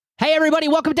Hey, everybody.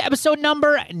 Welcome to episode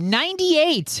number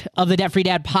 98 of the Debt Free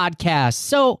Dad podcast.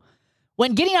 So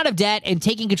when getting out of debt and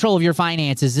taking control of your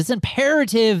finances, it's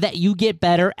imperative that you get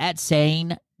better at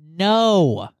saying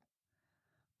no.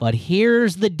 But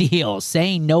here's the deal.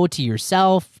 Saying no to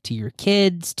yourself, to your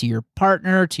kids, to your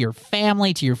partner, to your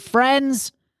family, to your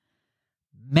friends,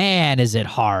 man, is it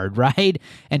hard, right?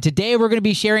 And today we're going to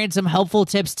be sharing some helpful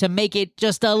tips to make it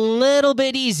just a little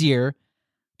bit easier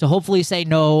to hopefully say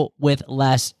no with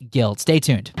less guilt. Stay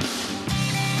tuned.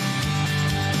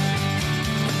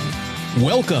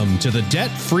 Welcome to the Debt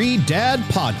Free Dad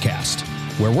podcast,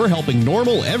 where we're helping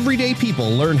normal, everyday people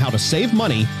learn how to save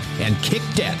money and kick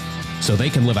debt so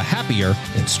they can live a happier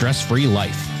and stress-free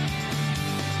life.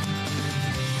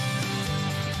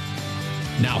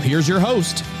 Now here's your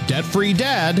host, Debt Free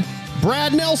Dad,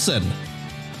 Brad Nelson.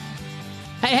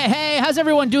 Hey, how's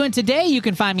everyone doing today? You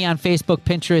can find me on Facebook,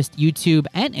 Pinterest, YouTube,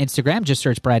 and Instagram. Just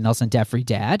search Brad Nelson, Debt Free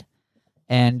Dad.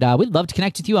 And we'd love to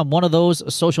connect with you on one of those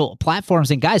social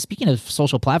platforms. And guys, speaking of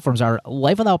social platforms, our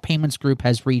Life Without Payments group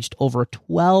has reached over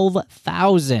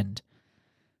 12,000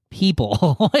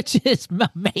 people, which is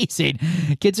amazing.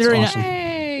 Considering,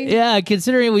 awesome.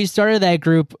 Considering we started that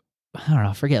group, I don't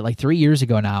know, forget, like 3 years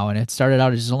ago now, and it started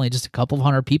out as only just a couple of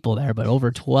hundred people there, but over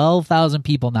 12,000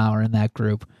 people now are in that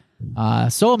group.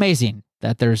 So amazing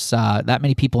that there's that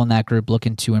many people in that group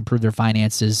looking to improve their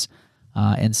finances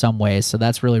in some ways. So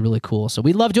that's really, really cool. So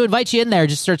we'd love to invite you in there.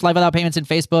 Just search Life Without Payments in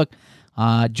Facebook.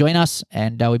 Join us,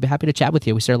 and we'd be happy to chat with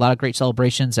you. We share a lot of great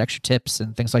celebrations, extra tips,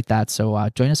 and things like that. So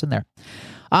join us in there.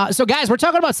 So guys, we're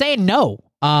talking about saying no.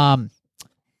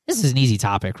 This is an easy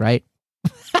topic, right?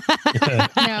 No.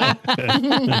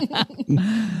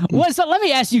 Well, so let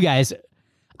me ask you guys.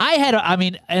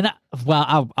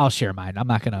 I'll share mine. I'm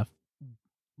not gonna.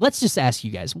 Let's just ask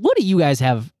you guys. What do you guys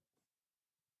have?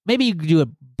 Maybe you could do it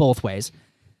both ways.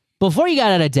 Before you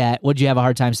got out of debt, what did you have a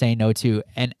hard time saying no to?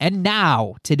 And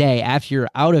now, today, after you're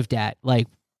out of debt, like,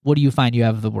 what do you find you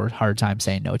have the hard time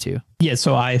saying no to? Yeah,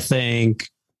 so I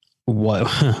think when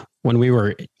we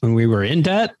were in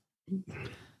debt,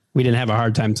 we didn't have a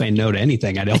hard time saying no to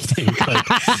anything, I don't think. Like,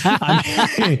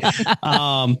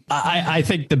 I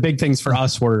think the big things for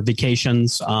us were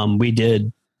vacations. We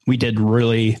did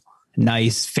really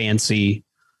nice, fancy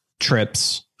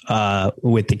trips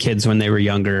with the kids when they were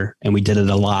younger, and we did it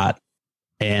a lot.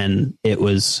 And it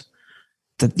was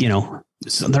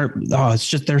it's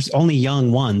just, there's only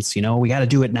young ones, we got to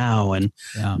do it now. And,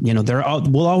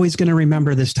 we're always going to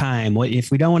remember this time. What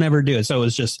if we don't ever do it? So it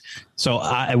was just,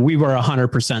 we were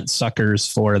 100%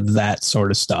 suckers for that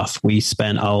sort of stuff. We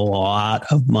spent a lot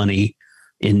of money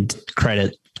in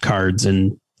credit cards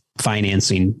and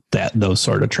financing those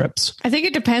sort of trips. I think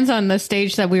it depends on the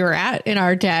stage that we were at in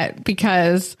our debt,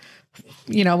 because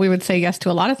we would say yes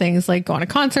to a lot of things, like going to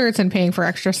concerts and paying for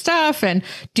extra stuff and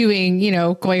doing,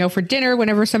 going out for dinner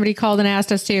whenever somebody called and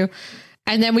asked us to.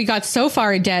 And then we got so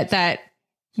far in debt that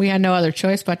we had no other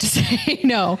choice but to say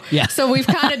no. Yeah. So we've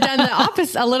kind of done the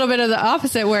opposite, a little bit of the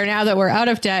opposite, where now that we're out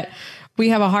of debt, we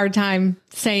have a hard time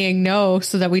saying no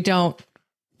so that we don't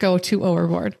go too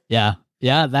overboard. Yeah.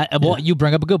 Yeah. You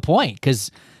bring up a good point,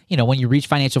 because when you reach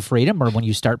financial freedom, or when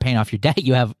you start paying off your debt,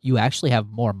 you actually have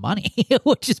more money,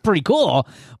 which is pretty cool.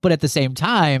 But at the same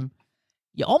time,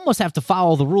 you almost have to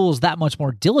follow the rules that much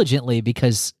more diligently,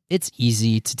 because it's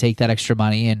easy to take that extra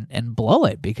money and blow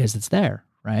it because it's there,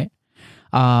 right?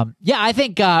 I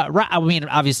think,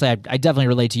 obviously I definitely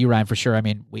relate to you, Ryan, for sure. I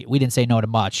mean, we didn't say no to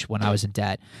much when I was in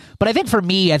debt, but I think for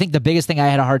me, the biggest thing I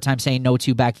had a hard time saying no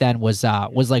to back then was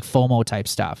like FOMO type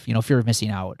stuff, fear of missing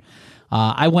out.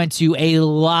 I went to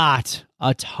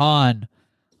a ton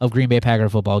of Green Bay Packer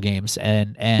football games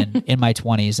and in my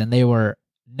 20s, and they were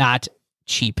not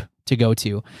cheap to go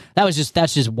to. That's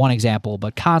just one example,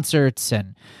 but concerts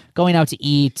and going out to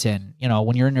eat, and,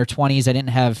 when you're in your 20s, I didn't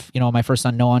have, my first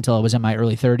son Noah until I was in my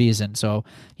early 30s. And so,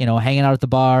 hanging out at the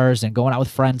bars and going out with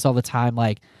friends all the time,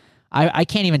 like I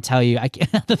can't even tell you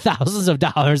the thousands of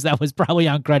dollars that was probably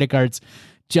on credit cards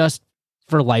just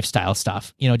for lifestyle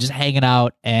stuff, just hanging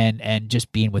out and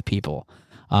just being with people.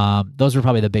 Those were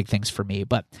probably the big things for me.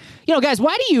 But, guys,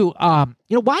 why do you,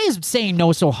 why is saying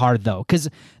no so hard, though? Because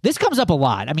this comes up a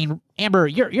lot. I mean, Amber,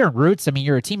 you're in Roots. I mean,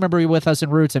 you're a team member with us in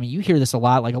Roots. I mean, you hear this a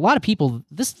lot. Like, a lot of people,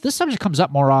 this subject comes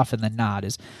up more often than not,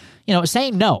 is,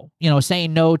 saying no,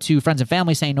 saying no to friends and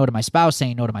family, saying no to my spouse,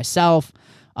 saying no to myself.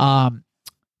 Why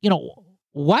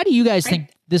do you guys think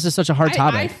this is such a hard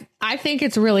topic? I think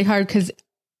it's really hard because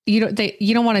you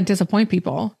don't want to disappoint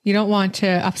people. You don't want to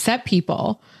upset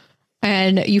people.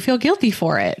 And you feel guilty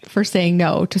for saying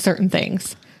no to certain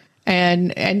things.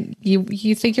 And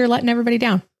you think you're letting everybody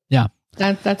down. Yeah.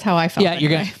 That's how I felt.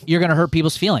 Yeah, you're gonna hurt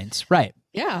people's feelings, right?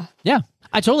 Yeah. Yeah,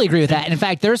 I totally agree with that. And in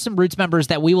fact, there's some Roots members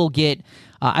that we will get.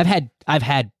 I've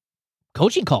had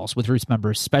coaching calls with Roots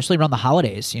members, especially around the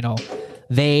holidays. You know,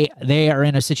 they are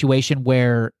in a situation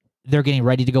where they're getting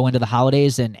ready to go into the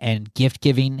holidays, and gift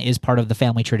giving is part of the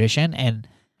family tradition, and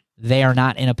they are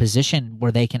not in a position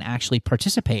where they can actually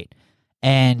participate.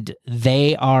 And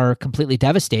they are completely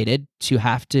devastated to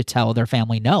have to tell their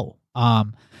family no.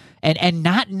 And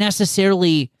not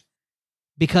necessarily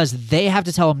because they have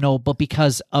to tell them no, but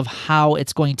because of how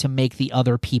it's going to make the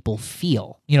other people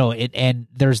feel. You know, and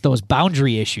there's those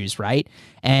boundary issues, right?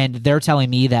 And they're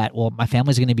telling me that, well, my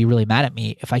family's going to be really mad at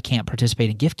me if I can't participate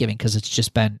in gift giving because it's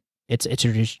just been it's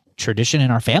a tradition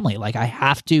in our family. Like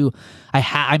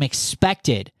I'm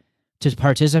expected to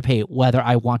participate whether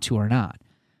I want to or not.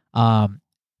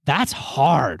 That's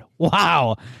hard.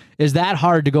 Wow. Is that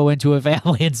hard to go into a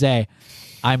family and say,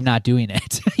 I'm not doing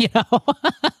it? You know,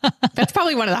 that's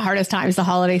probably one of the hardest times, the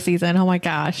holiday season. Oh my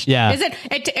gosh. Yeah.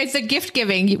 It's a gift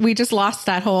giving. We just lost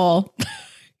that whole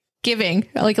giving.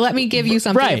 Like, let me give you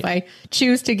something. Right. If I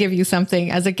choose to give you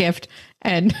something as a gift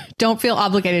and don't feel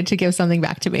obligated to give something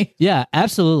back to me. Yeah,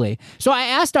 absolutely. So I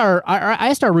asked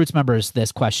our Roots members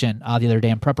this question the other day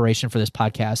in preparation for this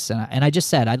podcast. And I just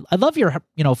said, I love your,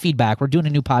 feedback. We're doing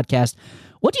a new podcast.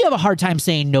 What do you have a hard time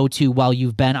saying no to while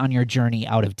you've been on your journey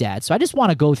out of debt? So I just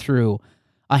want to go through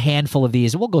a handful of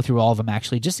these, and we'll go through all of them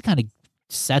actually, just to kind of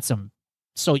set some,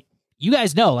 so you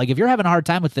guys know, like if you're having a hard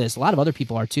time with this, a lot of other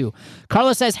people are too.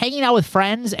 Carla says, hanging out with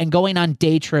friends and going on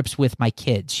day trips with my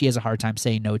kids. She has a hard time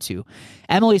saying no to.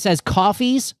 Emily says,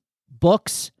 coffees,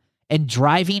 books, and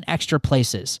driving extra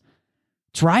places.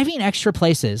 Driving extra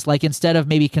places, like instead of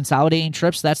maybe consolidating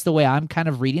trips, that's the way I'm kind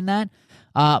of reading that.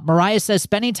 Mariah says,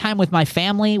 spending time with my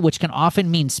family, which can often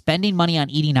mean spending money on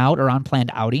eating out or unplanned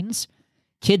outings.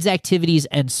 Kids' activities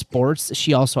and sports,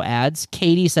 she also adds.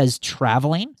 Katie says,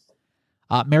 traveling.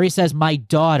 Mary says, my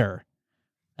daughter.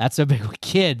 That's a big one.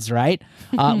 Kids, right?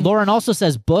 Lauren also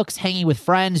says books, hanging with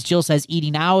friends. Jill says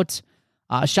eating out.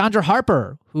 Chandra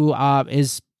Harper, who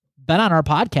is been on our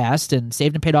podcast and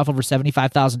saved and paid off over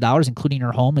 $75,000, including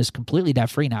her home, is completely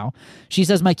debt-free now. She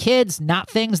says, my kids, not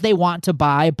things they want to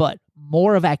buy, but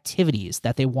more of activities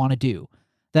that they want to do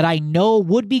that I know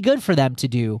would be good for them to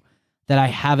do that I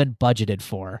haven't budgeted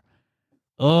for.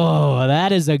 Oh,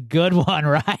 that is a good one,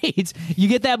 right? You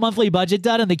get that monthly budget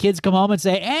done and the kids come home and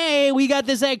say, hey, we got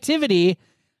this activity.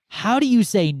 How do you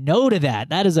say no to that?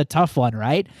 That is a tough one,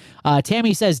 right?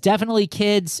 Tammy says, definitely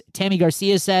kids. Tammy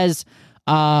Garcia says,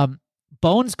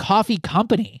 Bones Coffee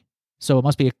Company. So it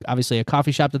must be obviously a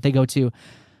coffee shop that they go to.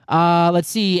 Let's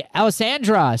see.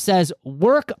 Alessandra says,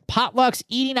 work, potlucks,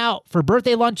 eating out for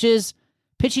birthday lunches,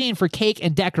 pitching in for cake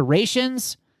and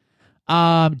decorations.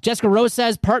 Jessica Rose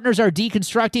says partners are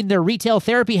deconstructing their retail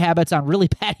therapy habits on really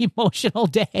bad emotional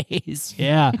days.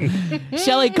 Yeah.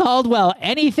 Shelly Caldwell,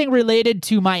 anything related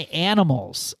to my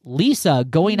animals. Lisa,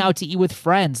 going out to eat with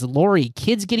friends. Lori,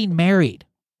 kids getting married.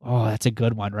 Oh, that's a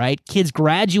good one, right? Kids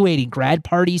graduating, grad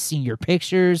parties, senior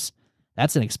pictures.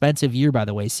 That's an expensive year, by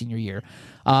the way, senior year.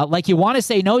 Like you want to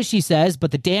say no, she says,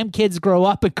 but the damn kids grow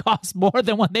up and cost more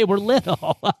than when they were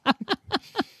little.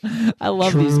 I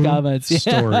love these comments.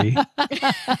 Story.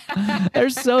 They're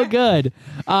so good.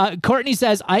 Courtney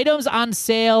says items on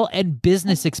sale and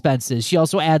business expenses. She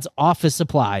also adds office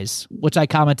supplies, which I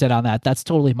commented on that. That's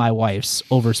totally my wife's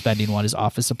overspending one, is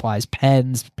office supplies,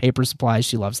 pens, paper supplies.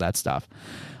 She loves that stuff.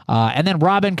 And then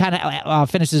Robin kind of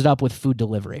finishes it up with food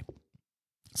delivery.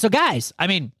 So guys, I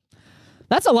mean,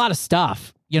 that's a lot of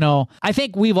stuff. I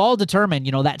think we've all determined,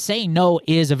 that saying no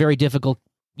is a very difficult,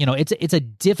 it's a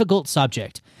difficult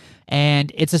subject.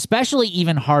 And it's especially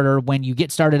even harder when you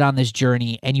get started on this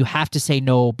journey and you have to say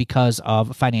no because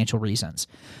of financial reasons.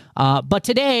 But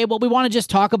today, what we want to just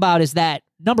talk about is that,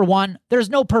 number one, there's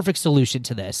no perfect solution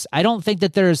to this. I don't think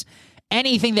that there's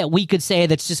anything that we could say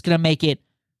that's just going to make it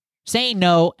saying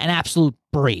no an absolute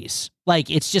breeze. Like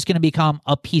it's just going to become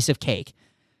a piece of cake.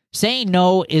 Saying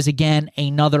no is, again,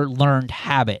 another learned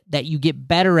habit that you get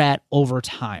better at over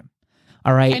time.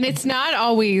 All right. And it's not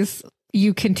always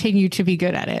you continue to be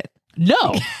good at it.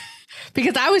 No.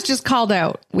 Because I was just called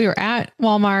out. We were at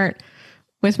Walmart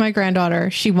with my granddaughter.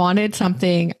 She wanted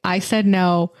something. I said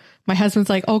no. My husband's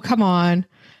like, oh, come on.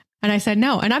 And I said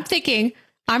no. And I'm thinking,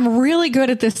 I'm really good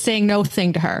at this saying no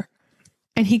thing to her.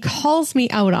 And he calls me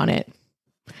out on it.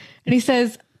 And he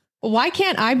says, why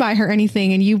can't I buy her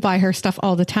anything and you buy her stuff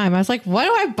all the time? I was like, what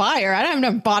do I buy her? I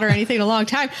haven't bought her anything in a long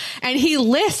time. And he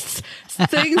lists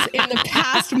things in the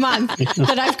past month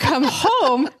that I've come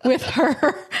home with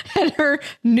her and her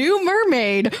new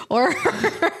mermaid or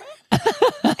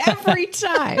Every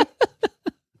time.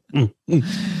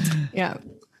 Yeah.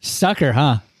 Sucker,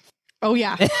 huh? Oh,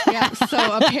 yeah. Yeah.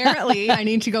 So apparently I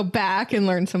need to go back and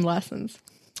learn some lessons.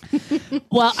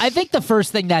 Well, I think the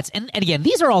first thing and again,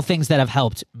 these are all things that have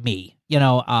helped me,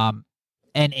 and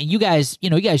you guys,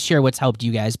 you guys share what's helped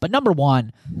you guys. But number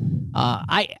one,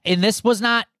 and this was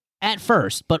not at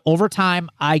first, but over time,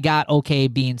 I got okay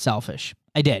being selfish.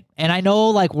 I did. And I know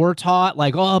like we're taught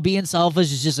like, oh, being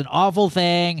selfish is just an awful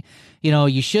thing.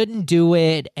 You shouldn't do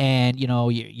it. And,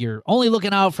 you're only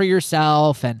looking out for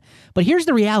yourself. But here's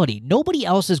the reality. Nobody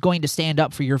else is going to stand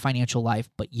up for your financial life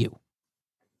but you.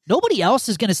 Nobody else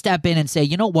is going to step in and say,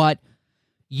 you know what?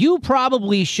 You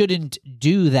probably shouldn't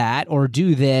do that or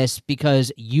do this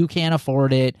because you can't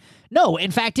afford it. No,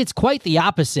 in fact, it's quite the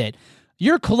opposite.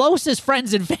 Your closest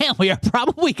friends and family are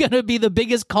probably going to be the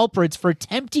biggest culprits for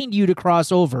tempting you to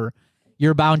cross over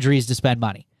your boundaries to spend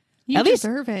money. You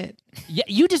deserve it. Yeah,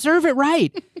 you deserve it,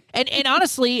 right? and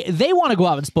honestly, they want to go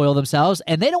out and spoil themselves,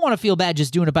 and they don't want to feel bad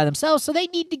just doing it by themselves, so they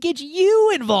need to get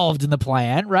you involved in the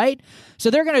plan, right? So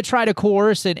they're going to try to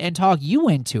coerce and talk you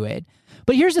into it.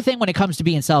 But here's the thing when it comes to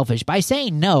being selfish. By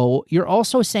saying no, you're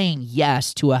also saying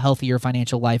yes to a healthier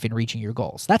financial life and reaching your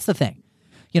goals. That's the thing.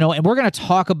 And we're going to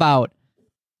talk about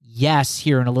yes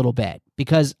here in a little bit,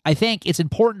 because I think it's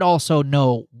important to also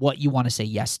know what you want to say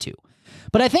yes to.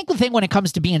 But I think the thing when it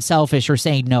comes to being selfish or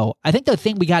saying no, I think the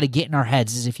thing we got to get in our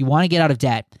heads is if you want to get out of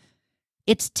debt,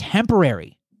 it's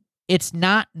temporary. It's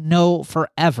not no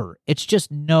forever. It's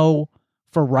just no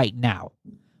for right now.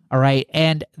 All right.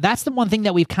 And that's the one thing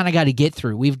that we've kind of got to get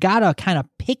through. We've got to kind of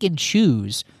pick and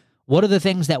choose what are the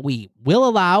things that we will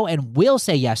allow and will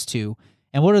say yes to,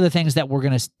 and what are the things that we're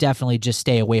going to definitely just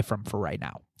stay away from for right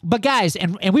now. But guys,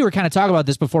 and we were kind of talking about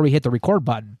this before we hit the record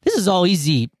button. This is all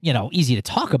easy to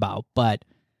talk about. But,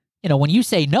 when you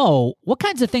say no, what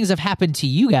kinds of things have happened to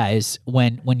you guys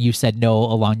when you said no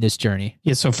along this journey?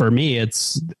 Yeah. So for me,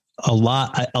 it's a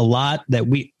lot that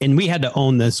we had to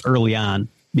own this early on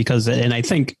because, and I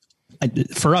think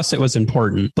for us, it was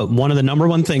important. But one of the number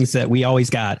one things that we always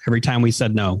got every time we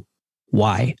said no,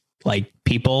 why? Like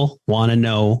people want to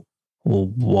know, well,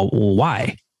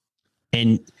 why?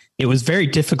 And it was very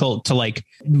difficult to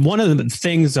one of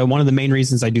the main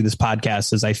reasons I do this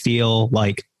podcast is I feel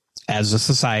like as a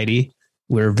society,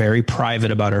 we're very private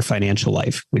about our financial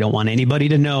life. We don't want anybody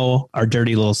to know our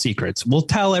dirty little secrets. We'll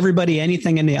tell everybody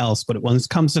anything and else, but when it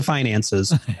comes to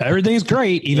finances, everything's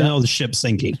great, even though the ship's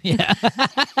sinking. Yeah,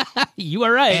 you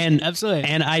are right. And absolutely.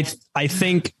 And I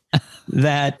think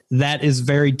that is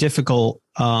very difficult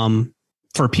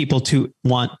for people to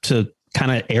want to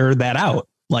kind of air that out.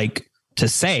 Like to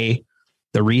say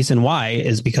the reason why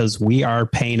is because we are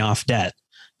paying off debt.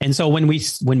 And so when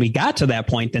we got to that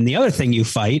point, then the other thing you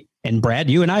fight, and Brad,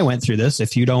 you and I went through this.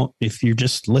 If you're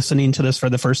just listening to this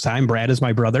for the first time, Brad is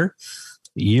my brother.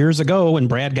 Years ago, when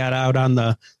Brad got out on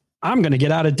I'm going to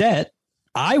get out of debt,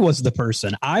 I was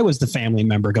the family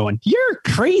member going, you're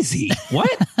crazy.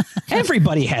 What?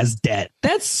 Everybody has debt.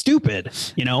 That's stupid,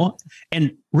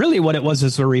 And really what it was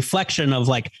is a reflection of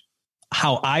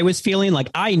how I was feeling. Like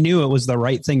I knew it was the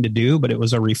right thing to do, but it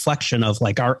was a reflection of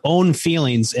our own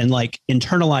feelings and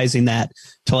internalizing that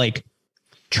to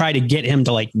try to get him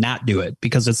to not do it.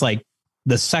 Because it's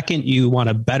the second you want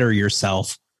to better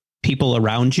yourself, people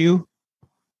around you,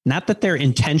 not that they're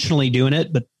intentionally doing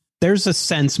it, but there's a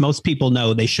sense most people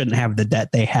know they shouldn't have the debt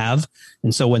they have.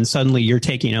 And so when suddenly you're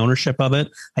taking ownership of it,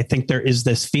 I think there is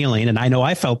this feeling, and I know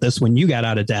I felt this when you got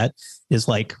out of debt, is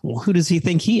well, who does he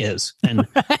think he is? And,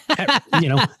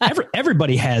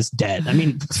 everybody has debt. I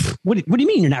mean, what do you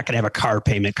mean you're not going to have a car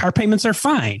payment? Car payments are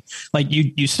fine.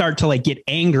 You start to get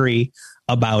angry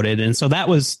about it. And so that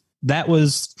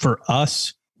was for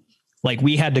us,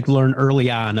 we had to learn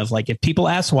early on of if people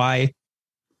ask why,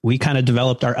 we kind of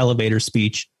developed our elevator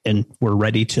speech and we're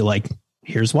ready to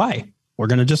here's why. We're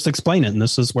going to just explain it. And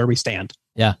this is where we stand.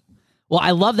 Yeah. Well,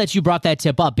 I love that you brought that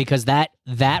tip up because that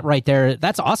right there,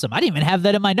 that's awesome. I didn't even have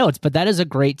that in my notes, but that is a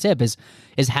great tip is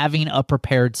having a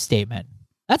prepared statement.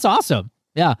 That's awesome.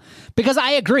 Yeah. Because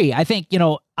I agree. I think,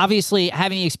 obviously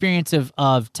having the experience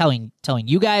of telling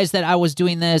you guys that I was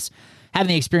doing this, having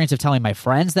the experience of telling my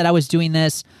friends that I was doing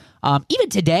this, even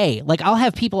today, I'll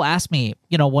have people ask me,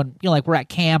 when, we're at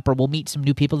camp or we'll meet some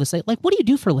new people to say, what do you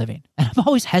do for a living? And I'm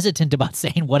always hesitant about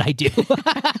saying what I do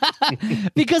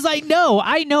because I know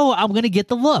I'm going to get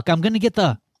the look. I'm going to get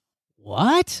the,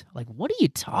 what? What are you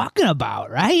talking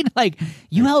about? Right?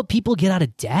 You help people get out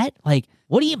of debt?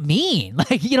 What do you mean?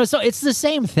 So it's the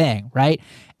same thing. Right.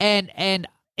 And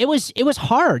it was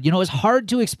hard, it was hard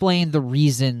to explain the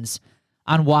reasons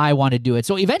on why I want to do it.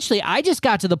 So eventually I just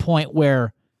got to the point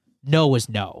where no was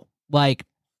no. Like,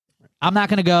 I'm not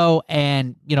going to go.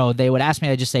 And, you know, they would ask me,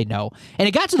 I just say no. And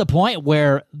it got to the point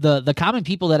where the common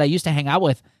people that I used to hang out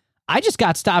with, I just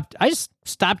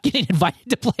stopped getting invited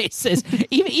to places.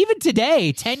 even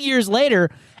today, 10 years later,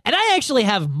 and I actually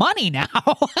have money now,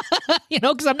 you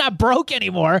know, because I'm not broke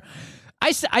anymore.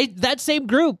 That same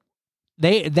group,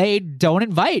 they don't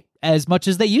invite as much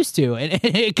as they used to, and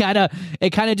it kind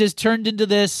of just turned into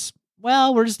this.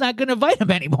 Well, we're just not going to invite them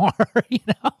anymore, you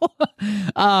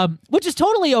know, which is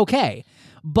totally okay.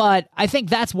 But I think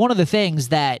that's one of the things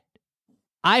that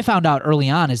I found out early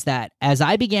on is that as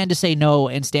I began to say no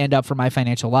and stand up for my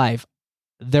financial life,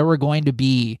 there were going to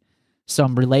be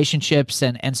some relationships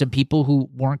and some people who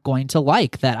weren't going to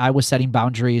like that I was setting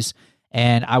boundaries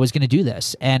and I was going to do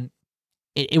this. And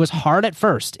it was hard at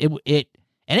first. It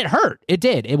hurt. It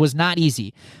did. It was not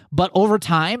easy. But over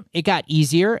time, it got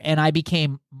easier and I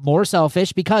became more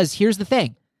selfish because here's the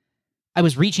thing. I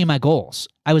was reaching my goals.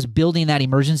 I was building that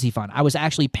emergency fund. I was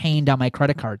actually paying down my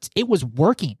credit cards. It was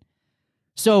working.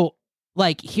 So,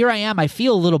 like, here I am. I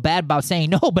feel a little bad about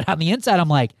saying no, but on the inside, I'm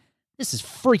like, this is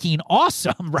freaking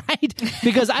awesome, right?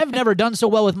 Because I've never done so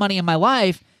well with money in my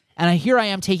life, and here I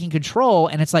am taking control,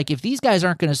 and it's like, if these guys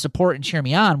aren't going to support and cheer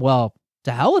me on, well,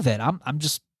 to hell with it. I'm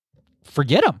just,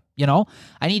 forget them, you know?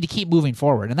 I need to keep moving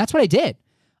forward, and that's what I did.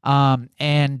 I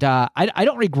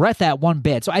don't regret that one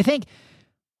bit. So I think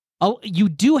you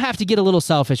do have to get a little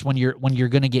selfish when you're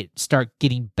going to start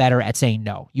getting better at saying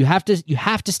no. You have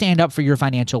to stand up for your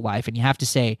financial life, and you have to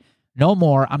say no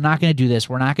more. I'm not going to do this.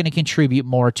 We're not going to contribute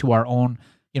more to our own,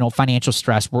 you know, financial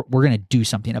stress. We're going to do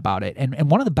something about it. And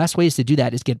one of the best ways to do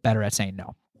that is get better at saying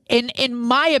no. In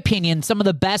my opinion, some of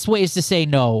the best ways to say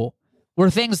no were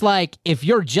things like, if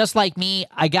you're just like me,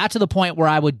 I got to the point where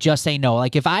I would just say no.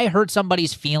 Like, if I hurt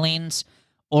somebody's feelings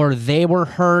or they were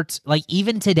hurt, like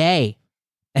even today.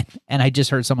 And I just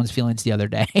hurt someone's feelings the other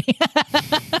day.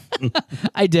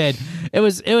 I did. It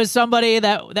was somebody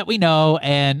that we know,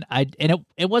 and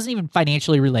it wasn't even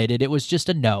financially related. It was just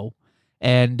a no,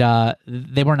 and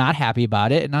they were not happy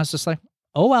about it. And I was just like,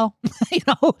 oh well, you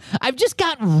know. I've just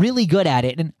gotten really good at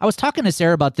it. And I was talking to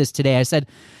Sarah about this today. I said,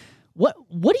 what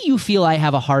do you feel I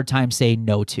have a hard time saying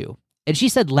no to? And she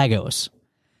said Legos,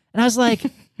 and I was like.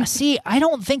 See, I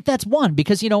don't think that's one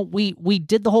because, you know, we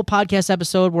did the whole podcast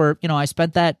episode where, you know, I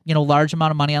spent that, you know, large amount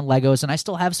of money on Legos and I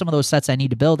still have some of those sets I need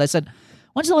to build. I said,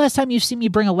 when's the last time you've seen me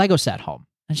bring a Lego set home?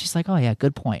 And she's like, oh yeah,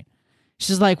 good point.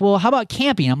 She's like, well, how about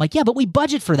camping? I'm like, yeah, but we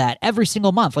budget for that every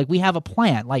single month. Like, we have a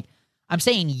plan. Like, I'm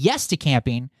saying yes to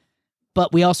camping,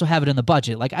 but we also have it in the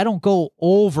budget. Like, I don't go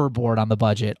overboard on the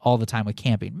budget all the time with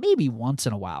camping, maybe once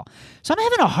in a while. So I'm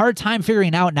having a hard time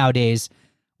figuring out nowadays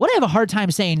what I have a hard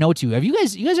time saying no to. Have you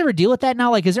guys ever deal with that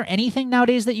now? Like, is there anything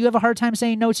nowadays that you have a hard time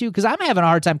saying no to? Because I'm having a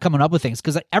hard time coming up with things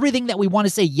because everything that we want to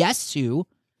say yes to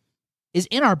is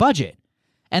in our budget.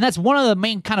 And that's one of the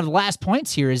main kind of last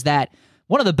points here is that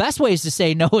one of the best ways to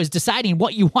say no is deciding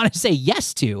what you want to say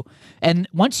yes to. And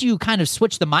once you kind of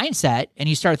switch the mindset and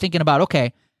you start thinking about,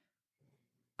 okay,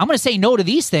 I'm going to say no to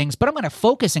these things, but I'm going to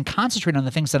focus and concentrate on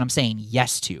the things that I'm saying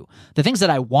yes to, the things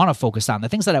that I want to focus on, the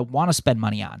things that I want to spend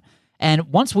money on.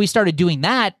 And once we started doing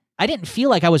that, I didn't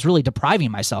feel like I was really depriving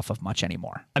myself of much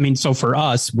anymore. I mean, so for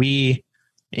us, to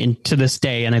this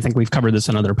day, and I think we've covered this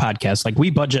in other podcasts, like we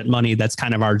budget money that's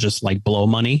kind of our just like blow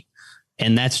money.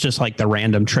 And that's just like the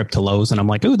random trip to Lowe's. And I'm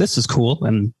like, oh, this is cool.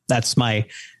 And but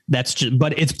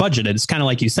it's budgeted. It's kind of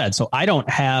like you said. So I don't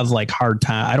have like hard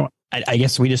time. I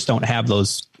guess we just don't have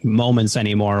those moments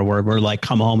anymore where we're like,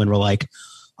 come home and we're like,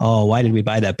 oh, why did we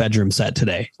buy that bedroom set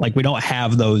today? Like, we don't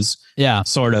have those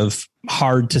sort of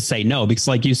hard to say no, because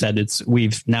like you said,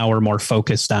 we're more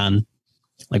focused on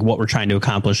like what we're trying to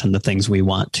accomplish and the things we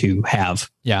want to have.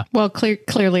 Yeah. Well,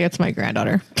 clearly it's my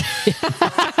granddaughter.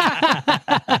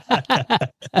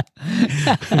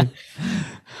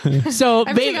 So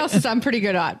everything else I'm pretty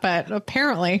good at, but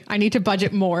apparently I need to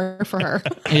budget more for her.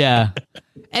 Yeah.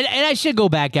 And I should go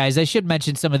back, guys. I should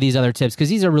mention some of these other tips because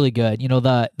these are really good. You know,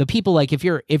 the people, like if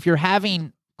you're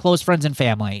having close friends and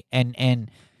family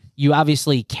and you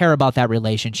obviously care about that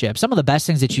relationship, some of the best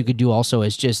things that you could do also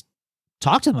is just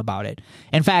talk to them about it.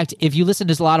 In fact, if you listen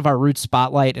to a lot of our Roots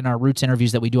Spotlight and our Roots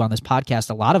interviews that we do on this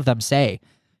podcast, a lot of them say,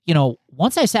 you know,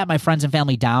 once I sat my friends and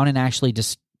family down and actually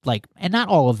just like, and not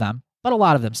all of them, but a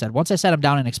lot of them said, once I sat them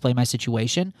down and explained my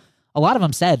situation, a lot of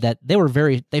them said that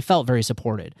they felt very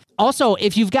supported. Also,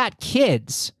 if you've got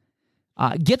kids,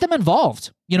 get them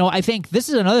involved. You know, I think this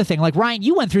is another thing. Like, Ryan,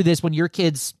 you went through this when your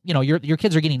kids, you know, your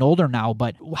kids are getting older now,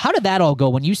 but how did that all go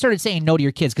when you started saying no to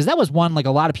your kids? Because that was one, like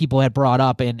a lot of people had brought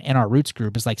up in our Roots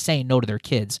group is like saying no to their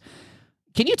kids.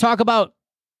 Can you talk about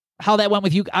how that went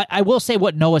with you. I will say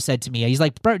what Noah said to me. He's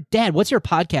like, Dad, what's your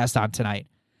podcast on tonight?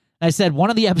 And I said, one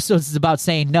of the episodes is about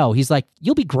saying no. He's like,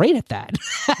 you'll be great at that.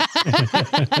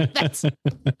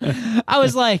 I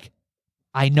was like,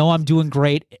 I know I'm doing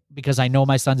great because I know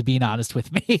my son's being honest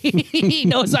with me. He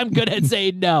knows I'm good at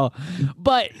saying no.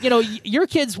 But, your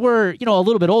kids were, a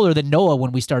little bit older than Noah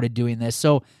when we started doing this.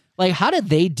 So, like, how did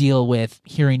they deal with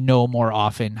hearing no more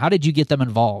often? How did you get them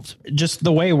involved? Just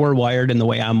the way we're wired and the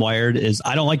way I'm wired is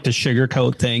I don't like to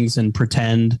sugarcoat things and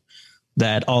pretend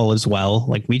that all is well.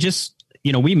 Like, we just,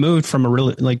 we moved from a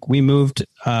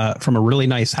really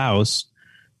nice house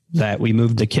that we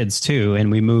moved the kids to,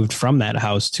 and we moved from that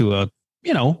house to a,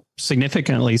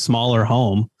 significantly smaller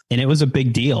home. And it was a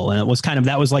big deal. And it was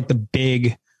that was like the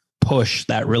big push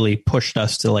that really pushed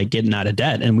us to like getting out of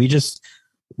debt. And we just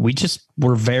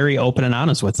were very open and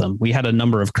honest with them. We had a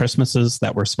number of Christmases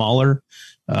that were smaller.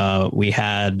 We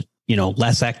had,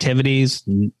 less activities.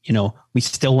 We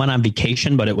still went on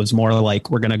vacation, but it was more like,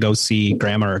 we're going to go see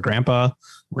grandma or grandpa.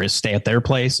 We're going to stay at their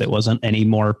place. It wasn't any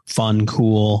more fun,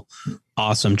 cool,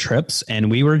 awesome trips.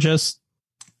 And we were just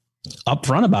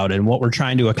upfront about it and what we're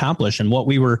trying to accomplish and what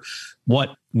we were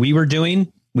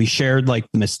doing. We shared like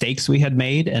the mistakes we had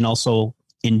made, and also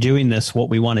in doing this, what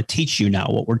we want to teach you now,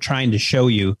 what we're trying to show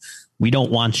you. We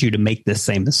don't want you to make this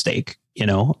same mistake,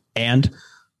 and,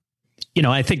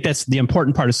 I think that's the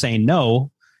important part of saying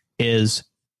no is,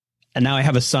 and now I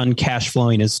have a son cash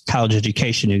flowing his college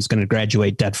education who's going to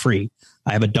graduate debt free.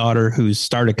 I have a daughter who's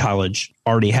started college,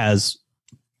 already has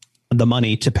the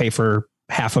money to pay for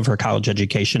half of her college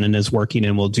education and is working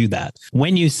and will do that.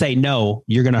 When you say no,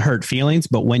 you're going to hurt feelings.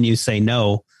 But when you say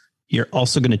no, you're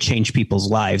also going to change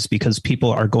people's lives, because people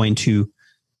are going to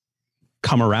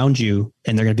come around you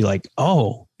and they're going to be like,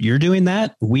 oh, you're doing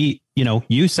that.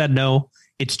 You said no.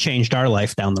 It's changed our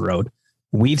life down the road.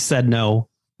 We've said no.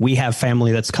 We have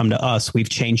family that's come to us. We've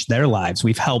changed their lives.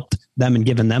 We've helped them and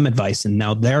given them advice, and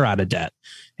now they're out of debt.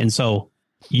 And so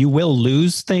you will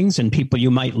lose things, and people,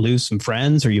 you might lose some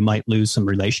friends or you might lose some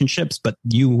relationships, but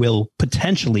you will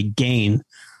potentially gain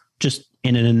just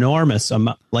in an enormous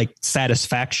amount, like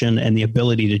satisfaction and the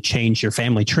ability to change your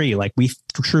family tree. Like, we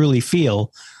truly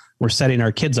feel we're setting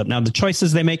our kids up. Now, the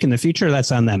choices they make in the future,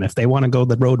 that's on them. If they want to go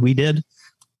the road we did,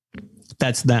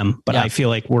 that's them. But yeah. I feel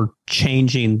like we're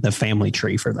changing the family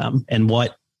tree for them, and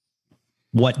what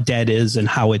debt is and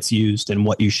how it's used and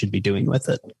what you should be doing with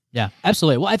it. Yeah,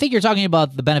 absolutely. Well, I think you're talking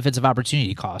about the benefits of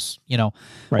opportunity costs.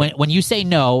 Right. When you say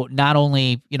no, not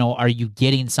only, are you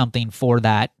getting something for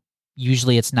that,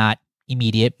 usually it's not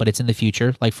immediate, but it's in the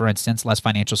future. Like, for instance, less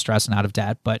financial stress and out of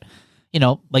debt. But,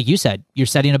 like you said, you're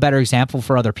setting a better example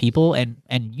for other people. And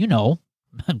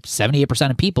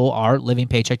 78% of people are living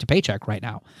paycheck to paycheck right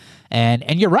now.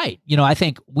 And you're right. I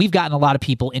think we've gotten a lot of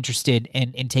people interested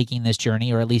in taking this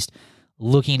journey, or at least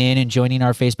looking in and joining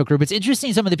our Facebook group. It's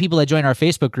interesting, some of the people that join our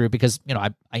Facebook group, because,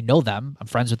 I know them, I'm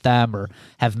friends with them or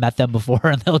have met them before,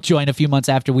 and they'll join a few months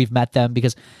after we've met them,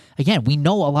 because again, we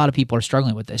know a lot of people are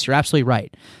struggling with this. You're absolutely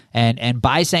right. And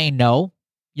by saying no,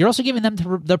 you're also giving them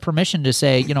the permission to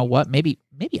say, you know what, maybe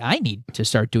I need to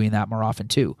start doing that more often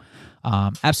too.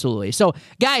 Absolutely. So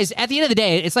guys, at the end of the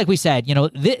day, it's like we said,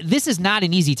 this is not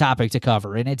an easy topic to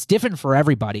cover, and it's different for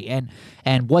everybody.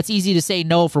 And what's easy to say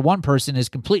no for one person is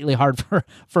completely hard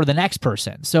for the next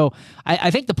person. So I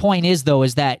think the point is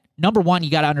that, number one,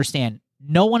 you got to understand,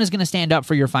 no one is going to stand up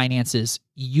for your finances.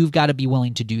 You've got to be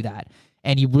willing to do that.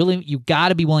 And you got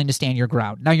to be willing to stand your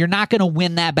ground. Now, you're not going to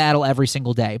win that battle every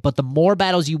single day, but the more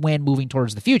battles you win moving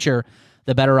towards the future,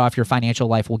 the better off your financial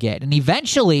life will get. And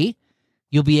eventually,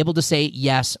 you'll be able to say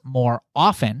yes more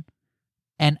often.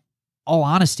 And all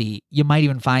honesty, you might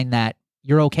even find that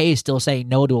you're okay still saying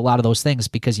no to a lot of those things,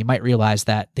 because you might realize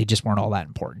that they just weren't all that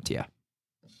important to you.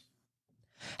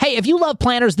 Hey, if you love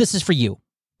planners, this is for you.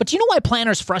 But do you know why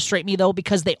planners frustrate me, though?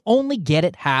 Because they only get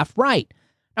it half right.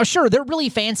 Now, sure, they're really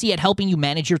fancy at helping you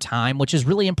manage your time, which is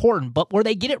really important, but where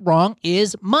they get it wrong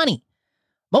is money.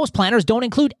 Most planners don't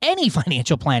include any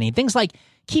financial planning. Things like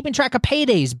keeping track of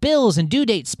paydays, bills and due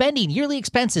dates, spending, yearly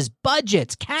expenses,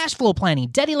 budgets, cash flow planning,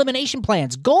 debt elimination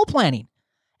plans, goal planning.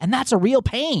 And that's a real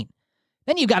pain.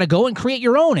 Then you got to go and create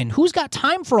your own, and who's got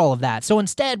time for all of that? So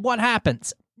instead, what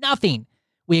happens? Nothing.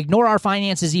 We ignore our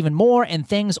finances even more, and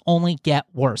things only get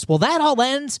worse. Well, that all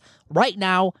ends right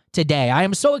now, today. I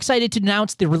am so excited to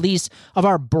announce the release of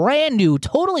our brand new,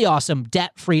 totally awesome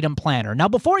Debt Freedom Planner. Now,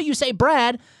 before you say,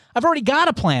 Brad, I've already got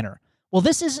a planner. Well,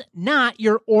 this is not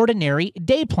your ordinary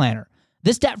day planner.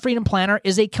 This Debt Freedom Planner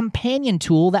is a companion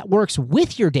tool that works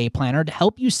with your day planner to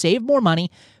help you save more money,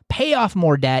 pay off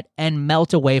more debt, and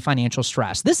melt away financial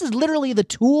stress. This is literally the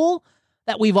tool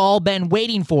that we've all been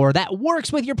waiting for that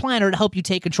works with your planner to help you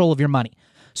take control of your money.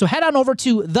 So head on over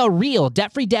to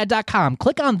therealdebtfreedad.com.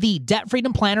 Click on the Debt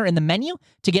Freedom Planner in the menu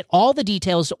to get all the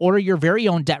details to order your very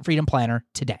own Debt Freedom Planner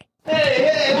today.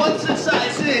 Hey, what's this I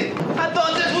see? I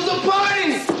thought this was a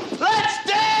party! Let's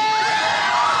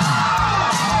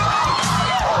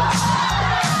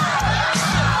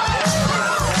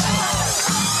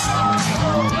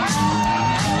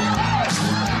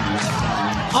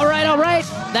All right.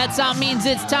 That sound means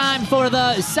it's time for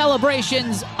the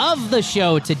celebrations of the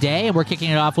show today. And we're kicking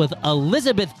it off with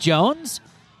Elizabeth Jones.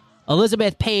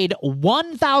 Elizabeth paid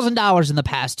 $1,000 in the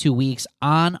past 2 weeks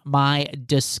on my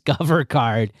Discover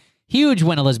card. Huge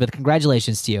win, Elizabeth.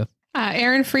 Congratulations to you.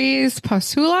 Aaron Fries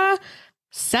Pasula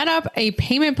set up a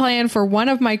payment plan for one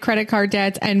of my credit card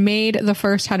debts and made the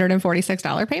first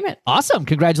 $146 payment. Awesome.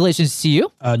 Congratulations to you.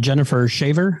 Jennifer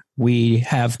Shaver, we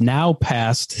have now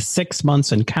passed 6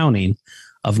 months and counting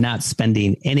of not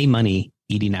spending any money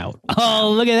eating out.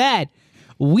 Oh, look at that.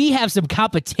 We have some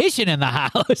competition in the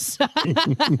house.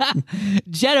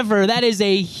 Jennifer, that is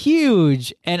a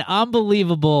huge and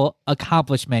unbelievable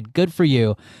accomplishment. Good for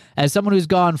you. As someone who's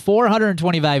gone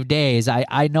 425 days,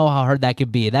 I know how hard that can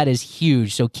be. That is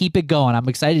huge. So keep it going. I'm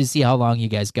excited to see how long you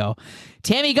guys go.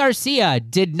 Tammy Garcia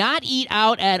did not eat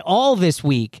out at all this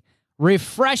week.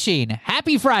 Refreshing.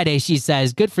 Happy Friday, she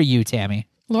says. Good for you, Tammy.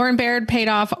 Lauren Baird paid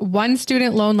off one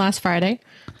student loan last Friday,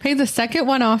 paid the second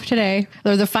one off today,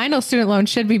 though the final student loan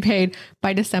should be paid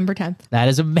by December 10th. That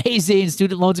is amazing.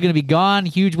 Student loans are going to be gone.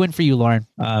 Huge win for you, Lauren.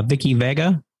 Vicky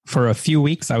Vega, for a few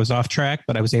weeks, I was off track,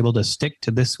 but I was able to stick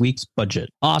to this week's budget.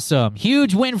 Awesome.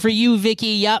 Huge win for you, Vicky.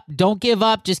 Yep. Don't give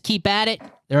up. Just keep at it.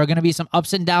 There are going to be some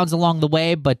ups and downs along the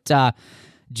way, but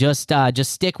just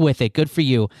stick with it. Good for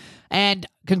you. And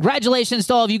congratulations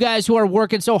to all of you guys who are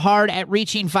working so hard at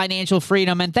reaching financial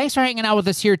freedom. And thanks for hanging out with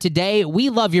us here today. We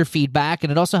love your feedback,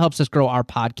 and it also helps us grow our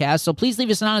podcast. So please leave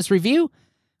us an honest review.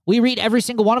 We read every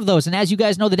single one of those. And as you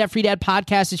guys know, the Debt Free Dad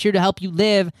podcast is here to help you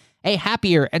live a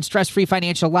happier and stress-free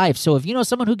financial life. So if you know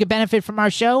someone who could benefit from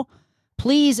our show,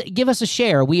 please give us a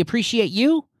share. We appreciate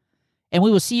you, and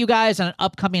we will see you guys on an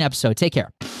upcoming episode. Take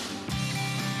care.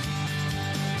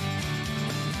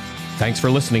 Thanks for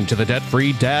listening to the Debt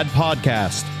Free Dad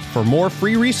podcast. For more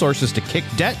free resources to kick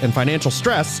debt and financial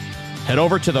stress, head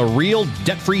over to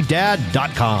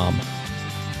therealdebtfreedad.com.